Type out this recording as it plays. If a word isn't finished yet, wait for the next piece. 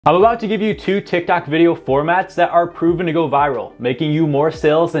I'm about to give you 2 TikTok video formats that are proven to go viral, making you more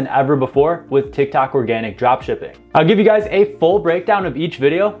sales than ever before with TikTok organic dropshipping. I'll give you guys a full breakdown of each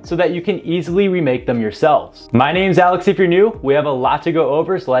video so that you can easily remake them yourselves. My name's Alex if you're new. We have a lot to go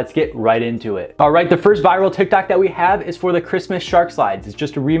over, so let's get right into it. All right, the first viral TikTok that we have is for the Christmas shark slides. It's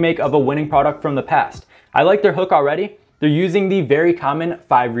just a remake of a winning product from the past. I like their hook already. They're using the very common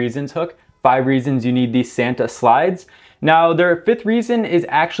 5 reasons hook, 5 reasons you need these Santa slides. Now, their 5th reason is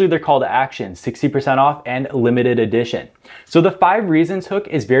actually their call to action, 60% off and limited edition. So the 5 reasons hook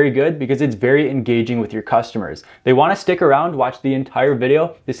is very good because it's very engaging with your customers. They want to stick around, watch the entire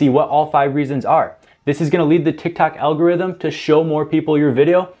video to see what all 5 reasons are. This is going to lead the TikTok algorithm to show more people your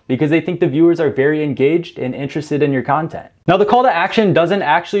video because they think the viewers are very engaged and interested in your content. Now, the call to action doesn't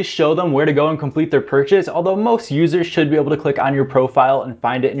actually show them where to go and complete their purchase, although most users should be able to click on your profile and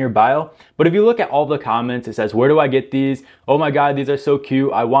find it in your bio. But if you look at all the comments, it says, where do I get these? Oh my God, these are so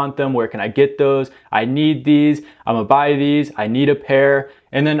cute. I want them. Where can I get those? I need these. I'm gonna buy these. I need a pair.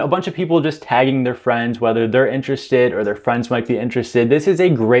 And then a bunch of people just tagging their friends, whether they're interested or their friends might be interested. This is a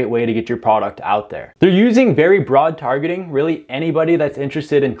great way to get your product out there. They're using very broad targeting, really anybody that's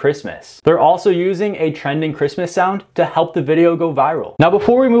interested in Christmas. They're also using a trending Christmas sound to help the video go viral. Now,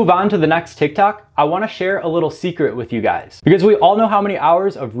 before we move on to the next TikTok, I want to share a little secret with you guys because we all know how many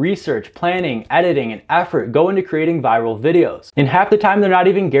hours of research, planning, editing, and effort go into creating viral videos. And half the time, they're not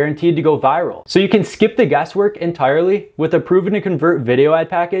even guaranteed to go viral. So you can skip the guesswork entirely with a proven to convert video ad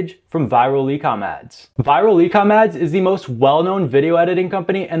package from Viral Ecom Ads. Viral Ecom Ads is the most well-known video editing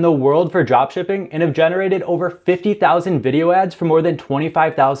company in the world for dropshipping and have generated over 50,000 video ads for more than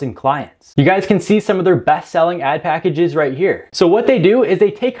 25,000 clients. You guys can see some of their best-selling ad packages right here. So what they do is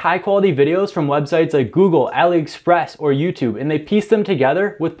they take high-quality videos from websites like Google, AliExpress, or YouTube, and they piece them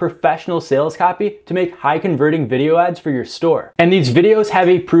together with professional sales copy to make high-converting video ads for your store. And these videos have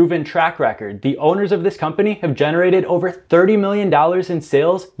a proven track record. The owners of this company have generated over $30 million in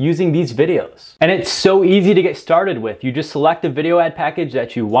sales using these videos. And it's so easy to get started with. You just select a video ad package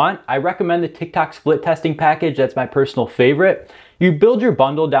that you want. I recommend the TikTok split testing package. That's my personal favorite. You build your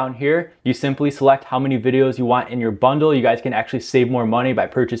bundle down here. You simply select how many videos you want in your bundle. You guys can actually save more money by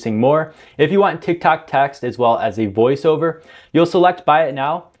purchasing more. If you want TikTok text as well as a voiceover, you'll select buy it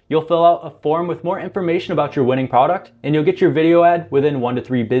now. You'll fill out a form with more information about your winning product and you'll get your video ad within 1 to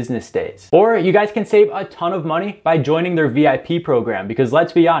 3 business days. Or you guys can save a ton of money by joining their VIP program because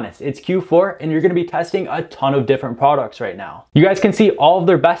let's be honest, it's Q4 and you're gonna be testing a ton of different products right now. You guys can see all of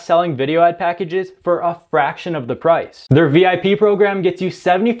their best-selling video ad packages for a fraction of the price. Their VIP program gets you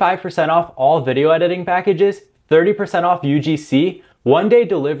 75% off all video editing packages, 30% off UGC, 1-day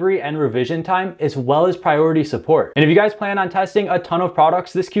delivery and revision time, as well as priority support. And if you guys plan on testing a ton of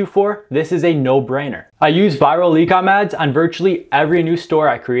products this Q4, this is a no-brainer. I use Viral Ecom Ads on virtually every new store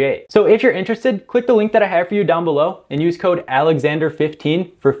I create. So if you're interested, click the link that I have for you down below and use code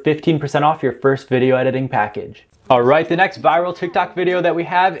Alexander15 for 15% off your first video editing package. All right, the next viral TikTok video that we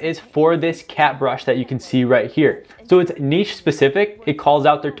have is for this cat brush that you can see right here. So it's niche specific. It calls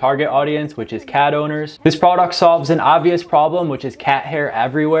out their target audience, which is cat owners. This product solves an obvious problem, which is cat hair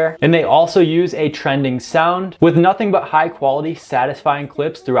everywhere. And they also use a trending sound with nothing but high quality, satisfying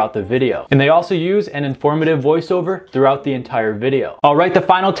clips throughout the video. And they also use an informative voiceover throughout the entire video. All right, the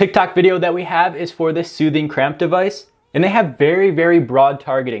final TikTok video that we have is for this soothing cramp device. And they have very, very broad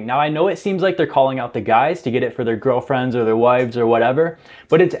targeting. Now, I know it seems like they're calling out the guys to get it for their girlfriends or their wives or whatever,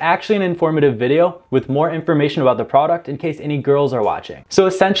 but it's actually an informative video with more information about the product in case any girls are watching. So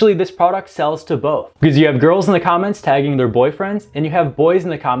essentially, this product sells to both because you have girls in the comments tagging their boyfriends and you have boys in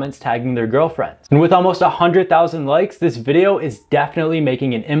the comments tagging their girlfriends. And with almost 100,000 likes, this video is definitely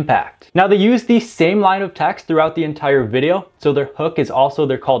making an impact. Now, they use the same line of text throughout the entire video, so their hook is also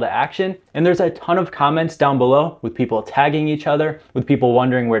their call to action. And there's a ton of comments down below with people tagging each other, with people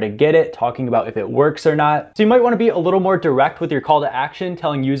wondering where to get it, talking about if it works or not. So you might want to be a little more direct with your call to action,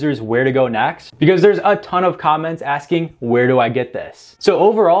 telling users where to go next, because there's a ton of comments asking, where do I get this? So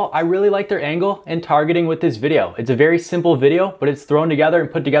overall, I really like their angle and targeting with this video. It's a very simple video, but it's thrown together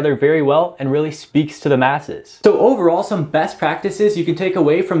and put together very well and really speaks to the masses. So overall, some best practices you can take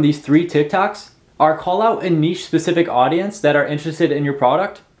away from these 3 TikToks are call out a niche specific audience that are interested in your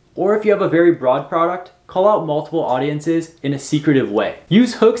product. Or if you have a very broad product, call out multiple audiences in a secretive way.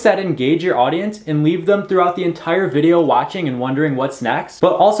 Use hooks that engage your audience and leave them throughout the entire video watching and wondering what's next,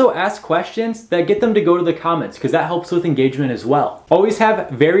 but also ask questions that get them to go to the comments because that helps with engagement as well. Always have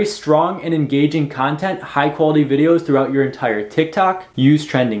very strong and engaging content, high quality videos throughout your entire TikTok. Use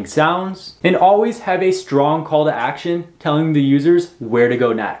trending sounds, and always have a strong call to action telling the users where to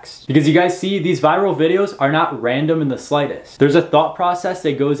go next. Because you guys see, these viral videos are not random in the slightest. There's a thought process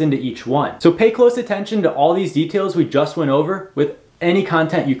that goes into each one. So pay close attention to all these details we just went over with any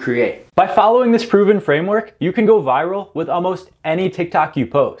content you create. By following this proven framework, you can go viral with almost any TikTok you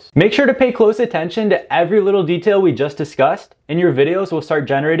post. Make sure to pay close attention to every little detail we just discussed, and your videos will start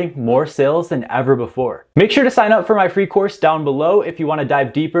generating more sales than ever before. Make sure to sign up for my free course down below if you want to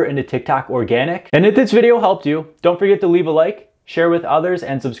dive deeper into TikTok organic. And if this video helped you, don't forget to leave a like, share with others,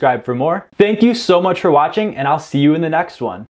 and subscribe for more. Thank you so much for watching, and I'll see you in the next one.